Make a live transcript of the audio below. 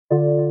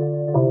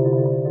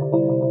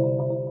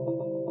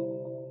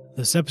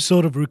This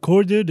episode of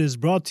Recorded is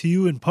brought to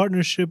you in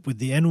partnership with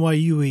the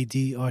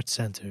NYUAD Arts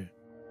Center.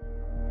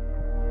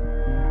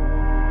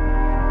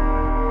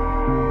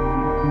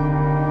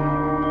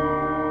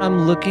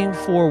 I'm looking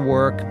for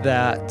work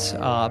that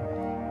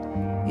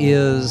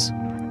is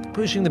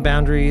pushing the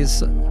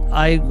boundaries.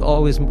 I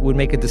always would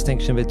make a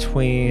distinction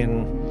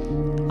between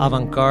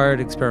avant-garde,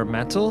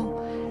 experimental,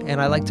 and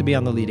I like to be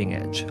on the leading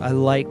edge. I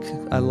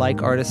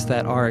like artists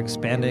that are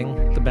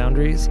expanding the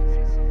boundaries.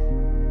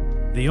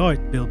 The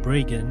art Bill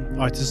Bragan,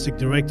 artistic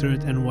director at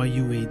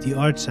NYUAD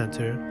Arts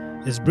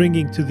Center, is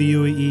bringing to the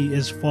UAE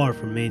is far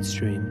from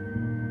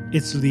mainstream.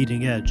 It's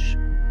leading edge.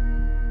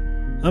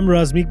 I'm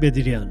Razmik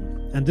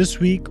Bedirian, and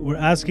this week we're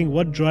asking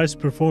what drives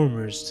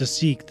performers to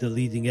seek the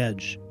leading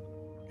edge.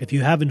 If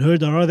you haven't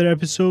heard our other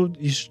episode,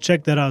 you should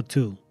check that out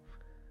too.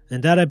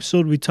 In that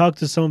episode, we talked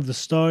to some of the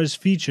stars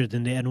featured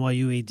in the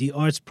NYUAD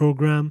Arts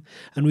program,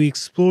 and we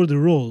explored the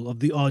role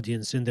of the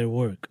audience in their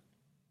work.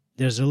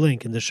 There's a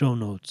link in the show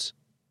notes.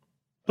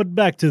 But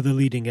back to the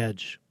leading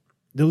edge.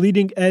 The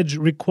leading edge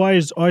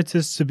requires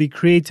artists to be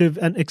creative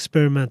and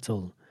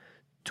experimental,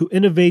 to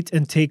innovate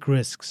and take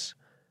risks,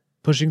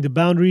 pushing the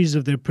boundaries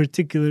of their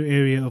particular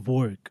area of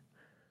work.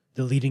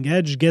 The leading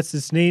edge gets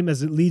its name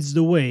as it leads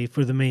the way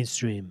for the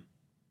mainstream.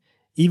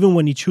 Even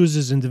when he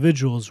chooses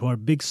individuals who are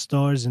big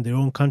stars in their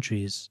own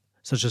countries,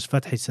 such as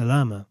Fathi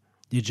Salama,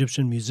 the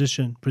Egyptian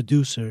musician,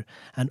 producer,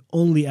 and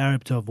only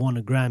Arab to have won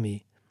a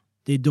Grammy,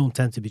 they don't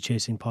tend to be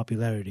chasing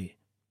popularity.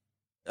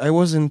 I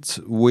wasn't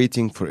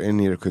waiting for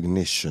any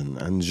recognition,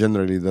 and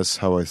generally that's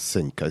how I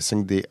think. I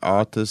think the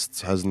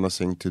artist has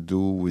nothing to do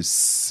with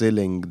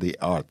selling the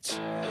art.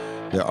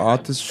 The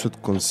artist should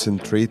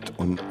concentrate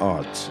on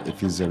art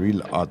if he's a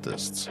real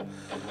artist.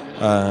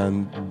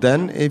 And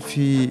then if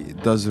he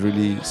does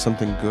really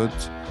something good,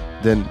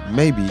 then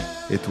maybe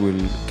it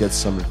will get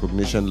some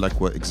recognition, like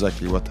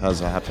exactly what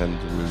has happened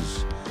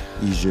with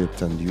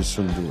Egypt and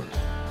Youssou N'Dour.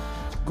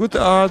 Good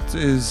art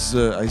is,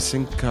 I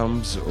think,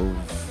 comes of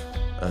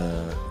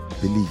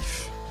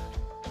belief.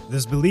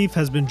 This belief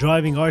has been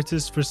driving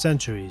artists for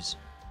centuries.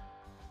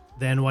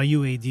 The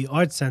NYUAD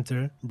Arts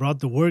Center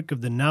brought the work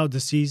of the now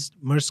deceased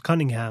Merce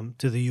Cunningham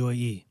to the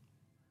UAE.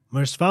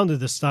 Merce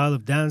founded a style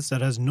of dance that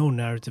has no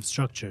narrative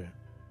structure,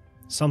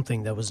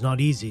 something that was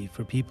not easy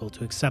for people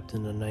to accept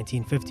in the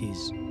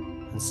 1950s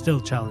and still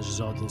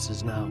challenges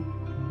audiences now.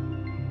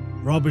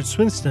 Robert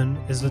Swinston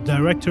is the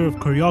director of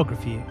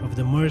choreography of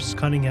the Merce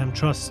Cunningham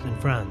Trust in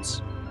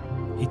France.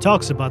 He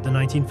talks about the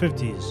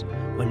 1950s,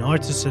 when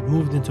artists had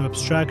moved into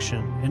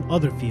abstraction in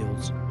other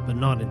fields, but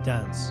not in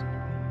dance.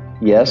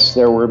 Yes,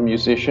 there were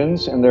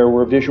musicians and there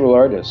were visual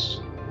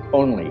artists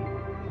only,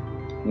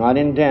 not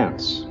in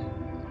dance.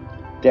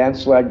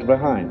 Dance lagged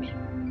behind.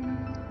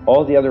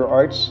 All the other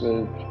arts,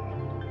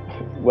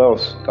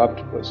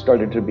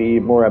 started to be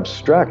more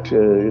abstract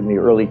in the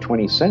early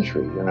 20th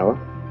century,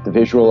 The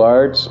visual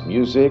arts,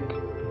 music,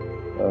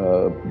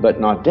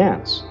 but not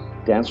dance.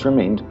 Dance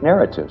remained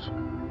narrative.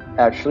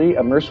 Actually,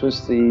 Merce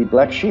was the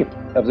black sheep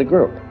of the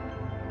group.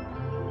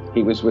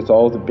 He was with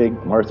all the big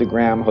Martha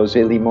Graham,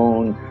 Jose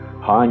Limon,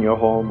 Hanya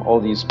Holm, all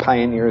these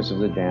pioneers of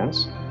the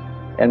dance,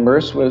 and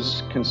Merce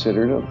was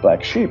considered a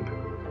black sheep.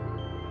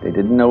 They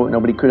didn't know,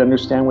 nobody could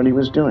understand what he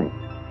was doing.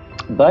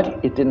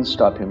 But it didn't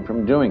stop him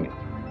from doing it.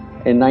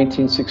 In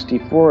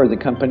 1964, the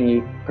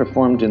company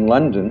performed in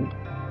London,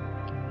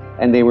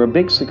 and they were a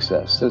big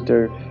success. That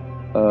their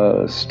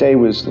stay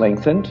was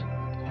lengthened.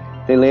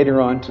 They later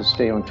on to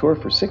stay on tour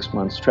for 6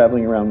 months,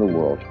 traveling around the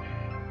world.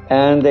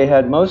 And they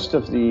had most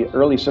of the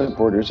early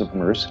supporters of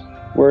Merce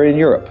were in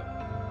Europe.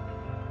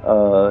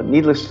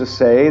 Needless to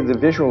say, the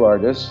visual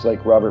artists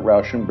like Robert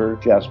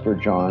Rauschenberg, Jasper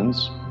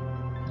Johns,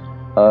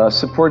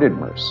 supported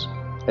Merce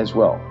as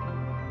well.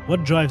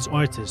 What drives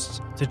artists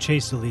to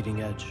chase the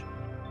leading edge?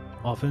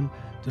 Often,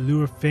 the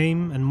lure of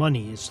fame and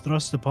money is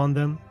thrust upon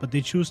them, but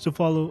they choose to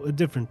follow a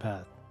different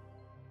path.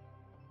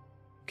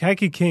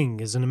 Kaki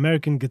King is an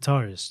American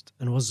guitarist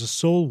and was the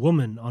sole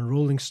woman on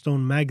Rolling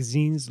Stone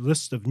magazine's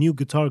list of new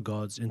guitar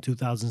gods in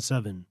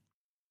 2007.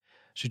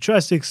 She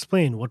tries to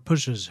explain what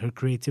pushes her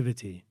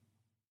creativity.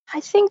 I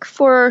think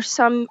for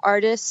some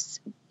artists,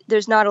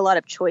 there's not a lot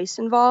of choice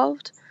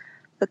involved.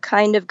 The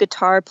kind of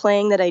guitar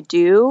playing that I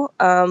do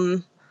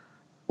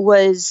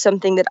was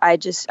something that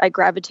I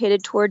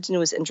gravitated towards and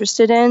was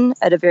interested in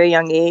at a very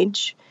young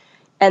age.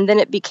 And then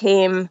it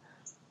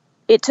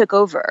took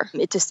over.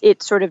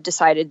 It sort of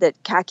decided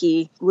that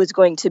Kaki was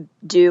going to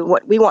do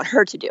what we want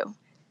her to do.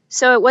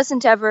 So it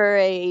wasn't ever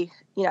I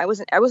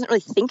wasn't really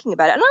thinking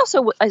about it. And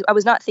also I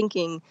was not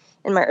thinking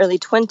in my early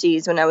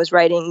 20s when I was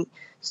writing,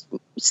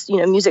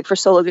 music for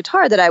solo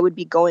guitar that I would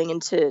be going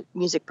into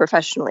music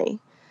professionally.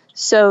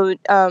 So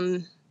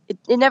it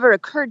never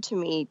occurred to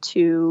me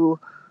to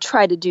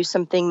try to do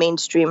something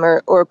mainstream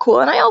or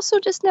cool. And I also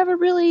just never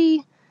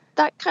really,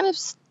 that kind of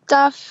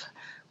stuff,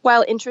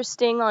 while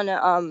interesting on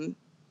a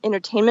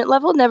entertainment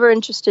level, never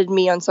interested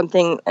me on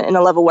something in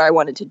a level where I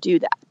wanted to do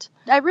that.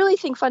 I really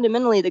think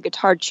fundamentally the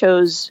guitar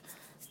chose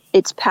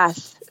its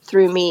path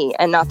through me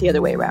and not the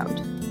other way around.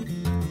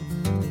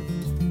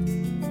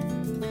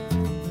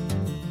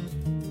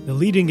 The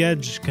leading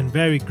edge can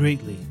vary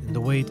greatly in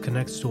the way it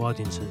connects to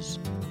audiences.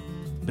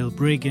 Bill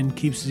Bragin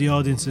keeps the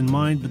audience in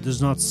mind but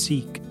does not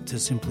seek to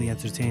simply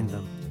entertain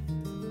them.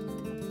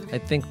 I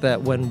think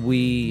that when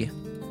we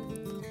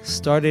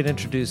started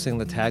introducing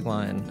the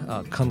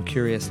tagline, Come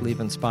Curious, Leave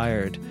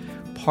Inspired,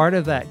 part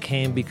of that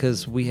came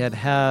because we had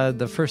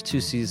the first 2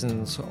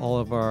 seasons, all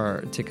of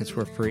our tickets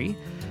were free.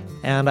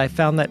 And I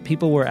found that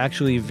people were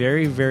actually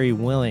very, very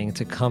willing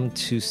to come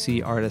to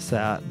see artists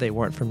that they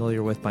weren't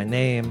familiar with by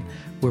name.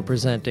 We're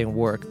presenting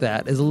work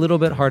that is a little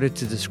bit harder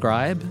to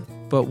describe.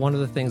 But one of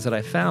the things that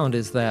I found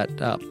is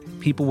that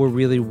people were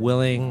really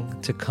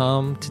willing to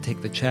come, to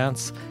take the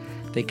chance.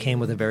 They came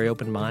with a very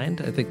open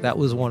mind. I think that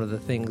was one of the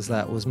things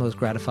that was most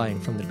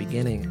gratifying from the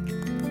beginning.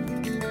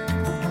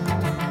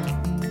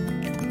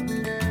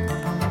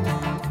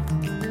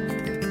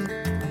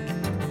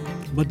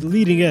 But the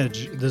leading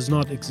edge does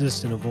not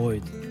exist in a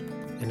void.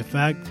 In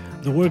fact,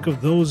 the work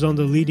of those on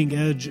the leading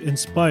edge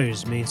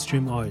inspires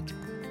mainstream art.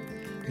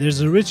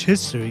 There's a rich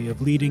history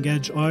of leading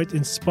edge art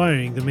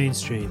inspiring the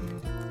mainstream,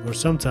 or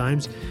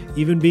sometimes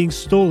even being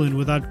stolen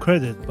without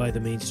credit by the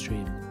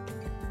mainstream.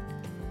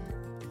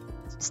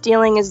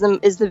 Stealing is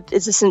a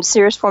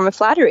sincerest form of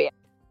flattery.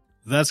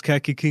 That's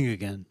Kaki King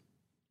again.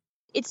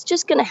 It's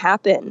just going to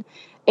happen,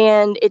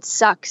 and it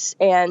sucks.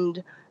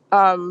 And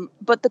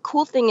but the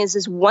cool thing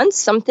is once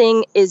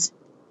something has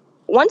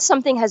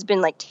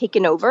been like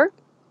taken over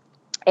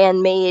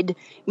and made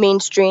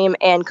mainstream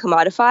and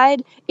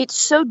commodified, it's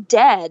so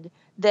dead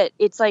that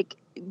it's like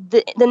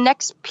the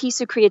next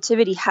piece of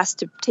creativity has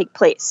to take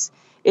place.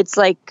 It's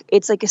like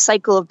a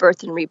cycle of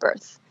birth and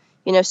rebirth.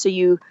 So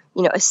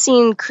a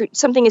scene,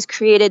 something is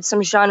created,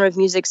 some genre of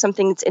music,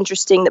 something that's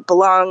interesting that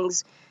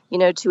belongs,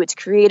 to its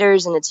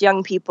creators and its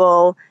young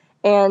people,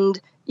 and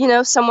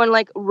someone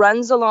like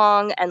runs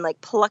along and like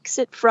plucks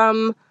it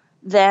from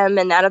them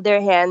and out of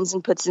their hands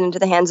and puts it into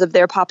the hands of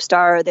their pop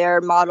star or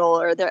their model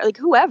or their like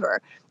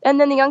whoever. And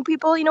then the young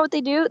people, what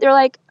they do? They're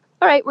like,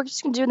 all right, we're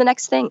just going to do the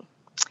next thing.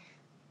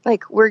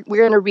 Like we're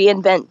going to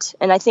reinvent.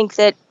 And I think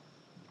that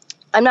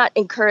I'm not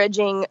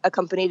encouraging a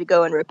company to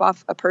go and rip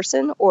off a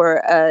person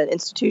or an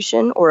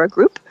institution or a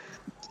group,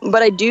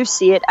 but I do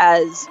see it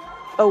as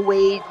a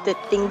way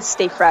that things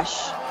stay fresh.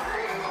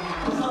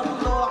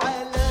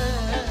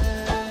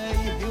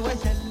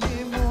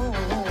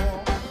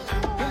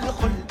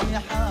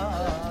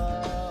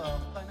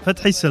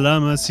 Fathi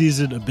Salama sees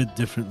it a bit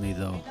differently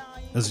though.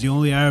 As the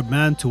only Arab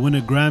man to win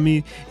a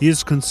Grammy, he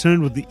is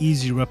concerned with the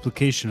easy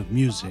replication of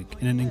music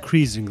in an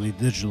increasingly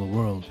digital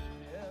world.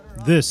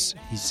 This,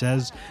 he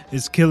says,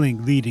 is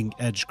killing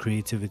leading-edge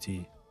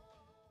creativity.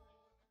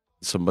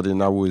 Somebody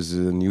now with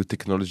new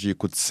technology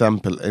could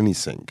sample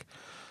anything.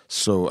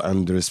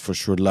 And there is for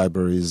sure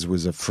libraries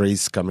with a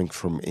phrase coming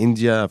from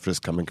India, a phrase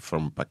coming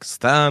from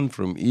Pakistan,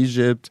 from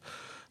Egypt.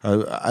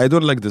 I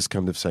don't like this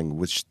kind of thing,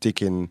 which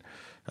taking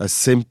a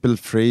simple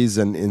phrase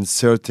and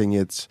inserting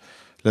it,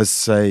 let's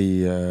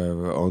say,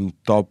 on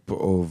top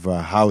of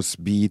a house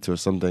beat or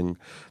something.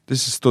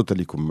 This is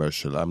totally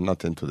commercial. I'm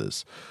not into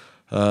this.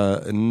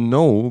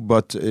 No,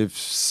 but if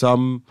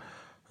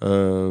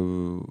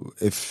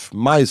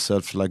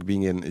myself, like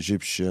being an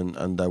Egyptian,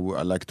 and I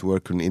like to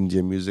work on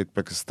Indian music,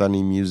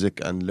 Pakistani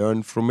music, and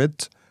learn from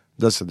it,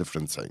 that's a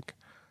different thing.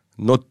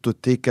 Not to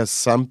take a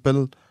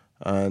sample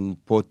and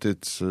put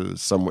it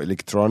somewhere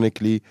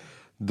electronically,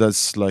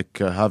 that's like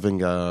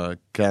having a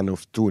can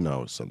of tuna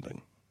or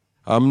something.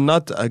 I'm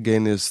not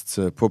against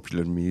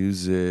popular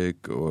music,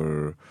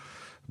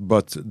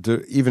 but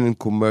even in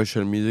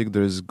commercial music,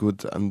 there is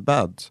good and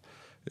bad.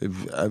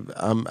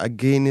 I'm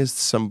against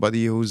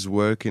somebody who's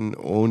working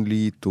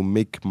only to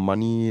make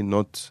money,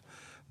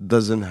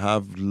 doesn't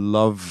have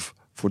love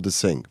for the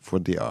thing, for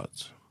the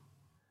art.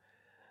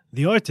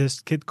 The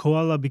artist Kid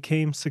Koala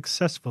became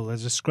successful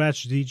as a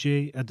scratch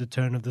DJ at the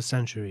turn of the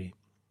century,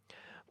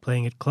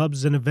 playing at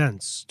clubs and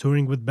events,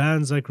 touring with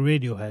bands like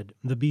Radiohead,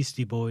 the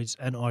Beastie Boys,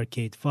 and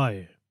Arcade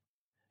Fire.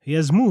 He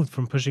has moved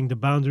from pushing the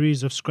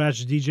boundaries of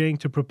scratch DJing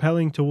to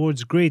propelling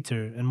towards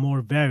greater and more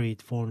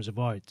varied forms of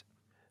art.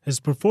 His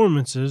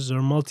performances are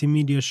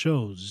multimedia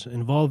shows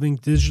involving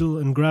digital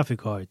and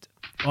graphic art,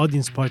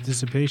 audience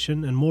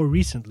participation, and more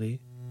recently,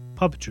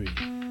 puppetry.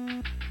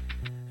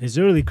 His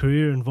early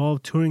career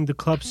involved touring the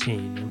club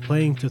scene and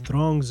playing to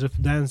throngs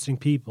of dancing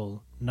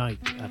people night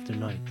after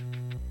night.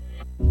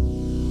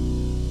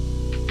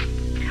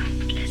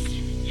 Countless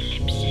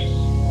ellipses.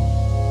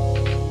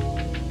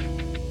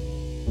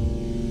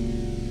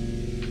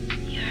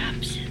 Your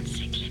absence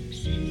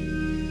eclipses.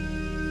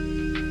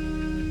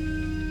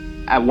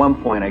 At one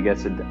point, I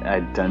guess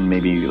I'd done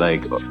maybe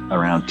like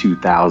around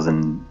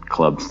 2,000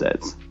 club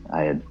sets.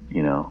 I had,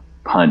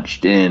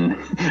 punched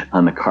in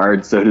on the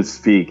card, so to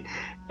speak.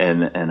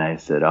 And I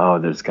said, oh,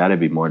 there's got to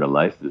be more to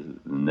life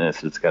than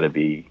this. It's got to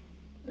be,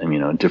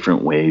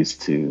 different ways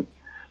to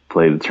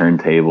play the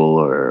turntable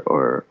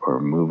or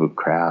move a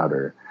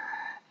crowd.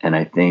 And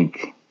I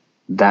think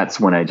that's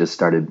when I just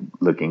started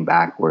looking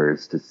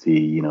backwards to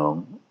see,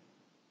 not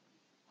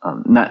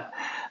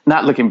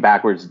looking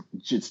backwards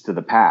just to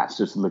the past,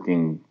 just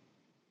looking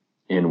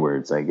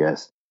inwards, I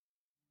guess.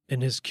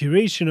 In his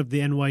curation of the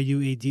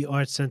NYU AD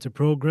Arts Center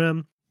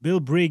program,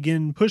 Bill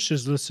Bragan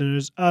pushes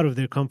listeners out of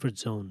their comfort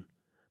zone,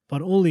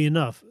 but only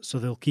enough so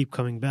they'll keep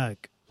coming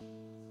back.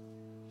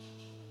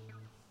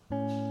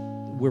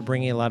 We're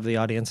bringing a lot of the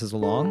audiences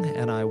along,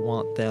 and I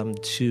want them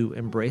to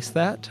embrace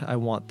that. I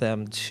want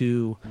them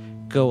to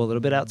go a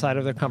little bit outside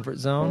of their comfort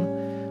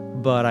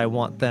zone, but I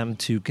want them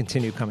to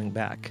continue coming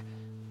back.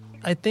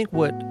 I think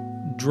what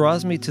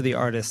draws me to the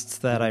artists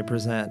that I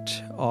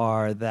present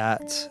are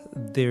that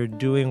they're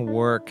doing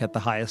work at the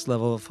highest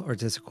level of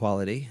artistic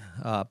quality,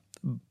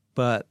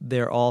 but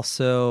they're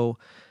also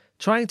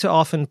trying to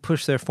often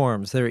push their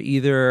forms. They're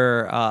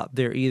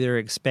either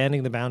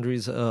expanding the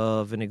boundaries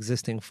of an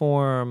existing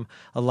form.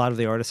 A lot of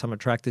the artists I'm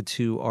attracted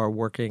to are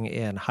working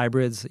in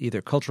hybrids,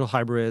 either cultural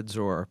hybrids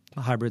or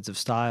hybrids of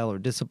style or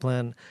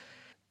discipline.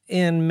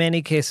 In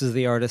many cases,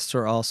 the artists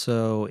are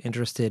also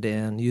interested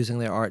in using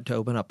their art to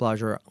open up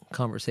larger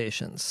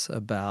conversations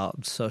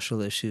about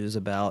social issues,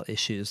 about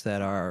issues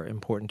that are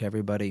important to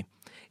everybody.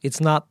 It's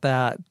not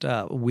that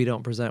we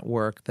don't present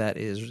work that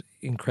is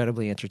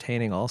incredibly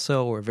entertaining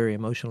also, or very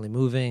emotionally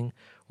moving,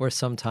 or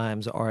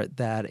sometimes art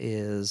that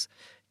is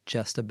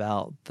just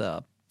about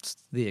the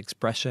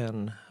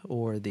expression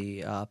or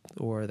the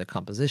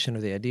composition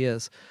or the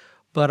ideas.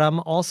 But I'm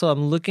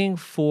looking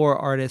for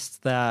artists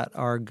that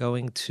are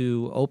going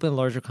to open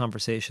larger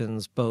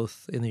conversations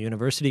both in the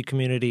university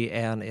community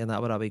and in the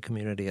Abu Dhabi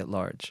community at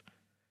large.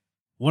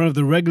 One of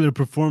the regular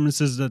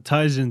performances that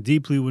ties in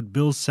deeply with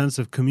Bill's sense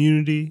of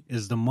community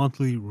is the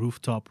monthly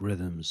Rooftop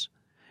Rhythms.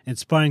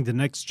 Inspiring the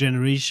next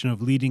generation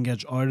of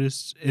leading-edge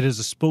artists, it is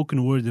a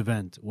spoken word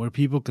event where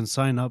people can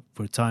sign up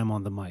for time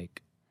on the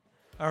mic.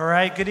 All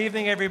right, good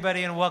evening,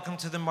 everybody, and welcome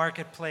to The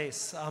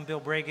Marketplace. I'm Bill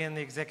Bragan,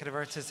 the Executive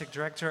Artistic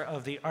Director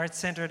of the Arts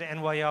Center at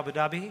NYU Abu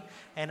Dhabi,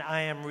 and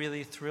I am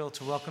really thrilled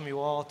to welcome you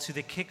all to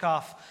the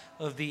kickoff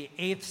of the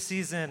 8th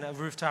season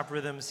of Rooftop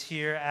Rhythms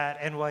here at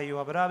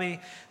NYU Abu Dhabi.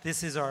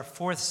 This is our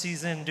 4th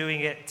season doing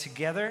it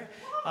together,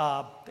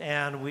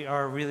 and we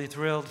are really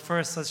thrilled.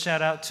 First, let's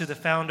shout out to the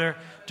founder,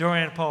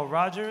 Dorian Paul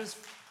Rogers.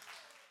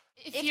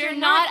 If you're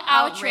not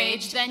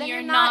outraged, then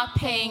you're not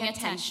paying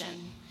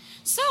attention.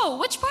 So,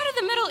 which part of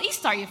the Middle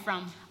East are you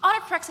from?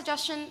 Autocorrect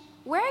suggestion,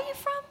 where are you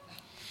from?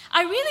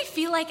 I really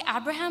feel like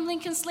Abraham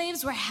Lincoln's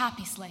slaves were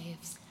happy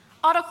slaves.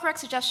 Autocorrect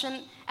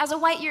suggestion, as a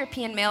white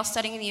European male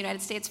studying in the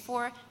United States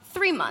for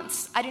 3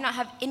 months, I do not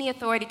have any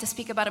authority to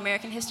speak about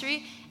American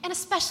history, and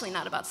especially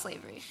not about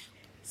slavery.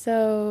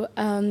 So,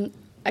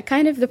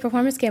 the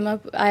performance came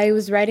up. I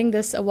was writing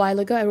this a while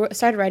ago. I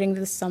started writing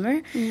this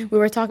summer. We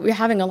were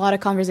having a lot of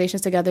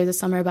conversations together this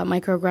summer about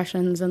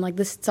microaggressions and like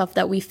this stuff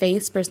that we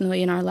face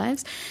personally in our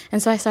lives.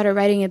 And so I started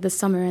writing it this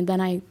summer, and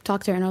then I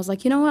talked to her and I was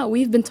like, you know what?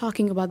 We've been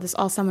talking about this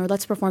all summer.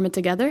 Let's perform it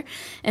together.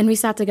 And we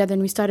sat together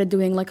and we started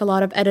doing like a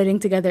lot of editing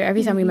together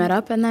every time we met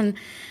up. And then,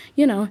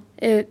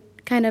 it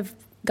kind of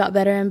got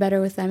better and better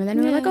with them. And then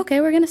we were like,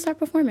 okay, we're going to start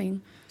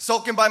performing.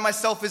 Sulking by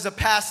myself is a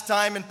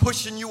pastime, and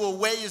pushing you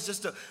away is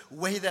just a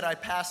way that I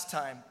pass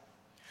time.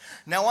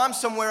 Now I'm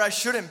somewhere I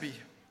shouldn't be.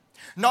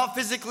 Not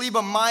physically,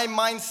 but my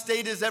mind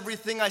state is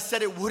everything I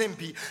said it wouldn't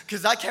be,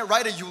 because I can't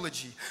write a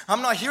eulogy.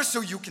 I'm not here so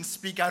you can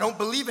speak. I don't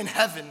believe in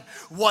heaven.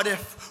 What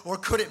if, or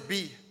could it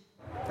be?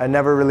 I'd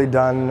never really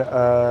done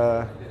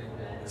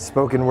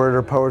spoken word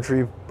or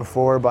poetry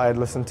before, but I'd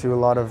listened to a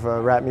lot of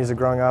rap music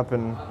growing up,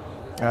 and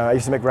I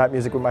used to make rap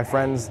music with my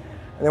friends.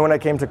 And then when I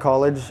came to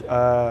college,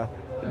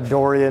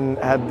 Dorian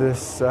had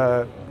this,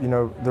 the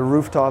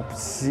rooftop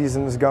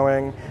seasons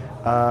going,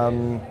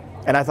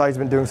 and I thought he's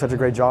been doing such a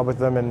great job with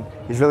them, and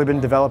he's really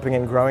been developing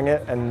and growing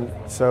it. And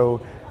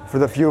so for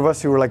the few of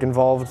us who were like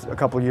involved a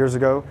couple years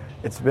ago,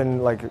 it's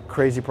been like a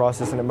crazy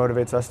process, and it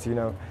motivates us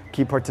to,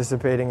 keep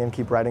participating and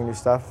keep writing new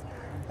stuff.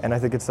 And I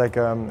think it's like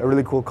a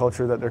really cool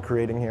culture that they're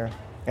creating here.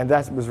 And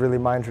that was really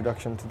my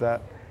introduction to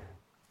that.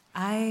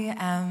 I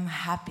am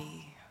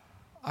happy.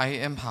 I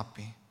am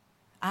happy.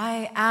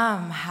 I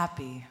am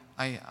happy.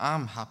 I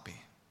am happy.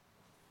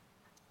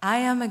 I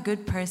am a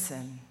good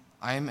person.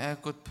 I am a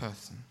good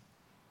person.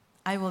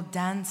 I will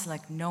dance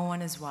like no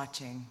one is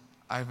watching.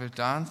 I will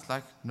dance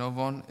like no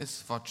one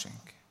is watching.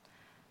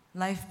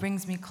 Life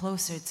brings me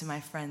closer to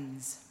my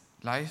friends.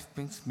 Life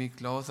brings me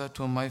closer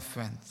to my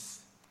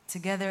friends.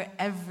 Together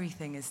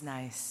everything is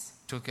nice.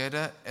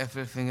 Together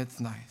everything is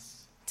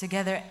nice.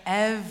 Together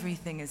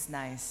everything is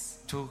nice.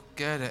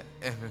 Together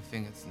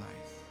everything is nice.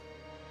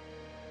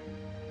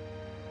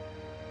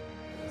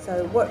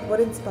 So what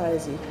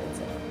inspires you,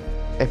 Quincy?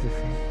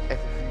 Everything.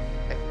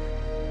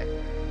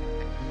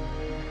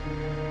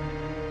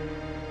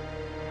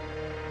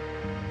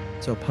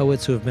 So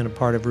poets who have been a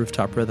part of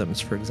Rooftop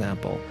Rhythms, for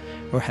example,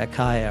 or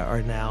Hekaya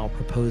are now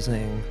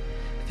proposing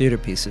theater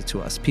pieces to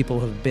us. People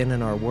who have been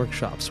in our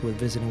workshops with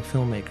visiting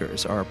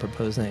filmmakers are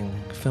proposing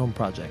film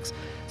projects.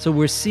 So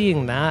we're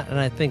seeing that, and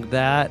I think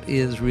that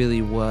is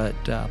really what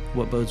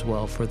bodes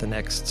well for the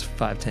next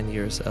 5-10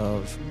 years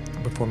of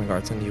performing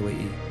arts in the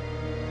UAE.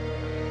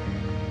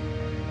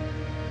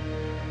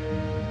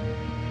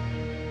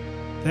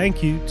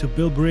 Thank you to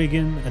Bill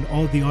Bragan and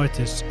all the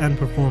artists and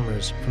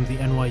performers from the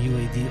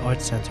NYUAD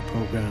Arts Center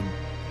program.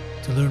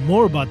 To learn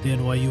more about the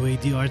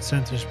NYUAD Arts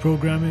Center's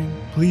programming,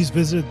 please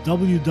visit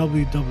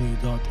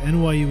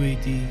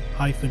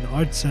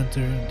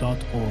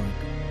www.nyuad-artscenter.org.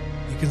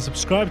 You can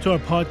subscribe to our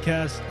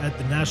podcast at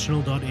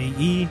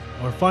thenational.ae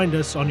or find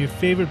us on your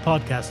favorite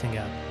podcasting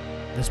app.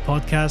 This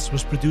podcast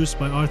was produced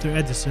by Arthur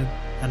Edison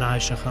and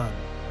Aisha Khan.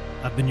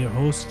 I've been your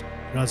host,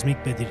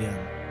 Razmik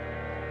Bedirian.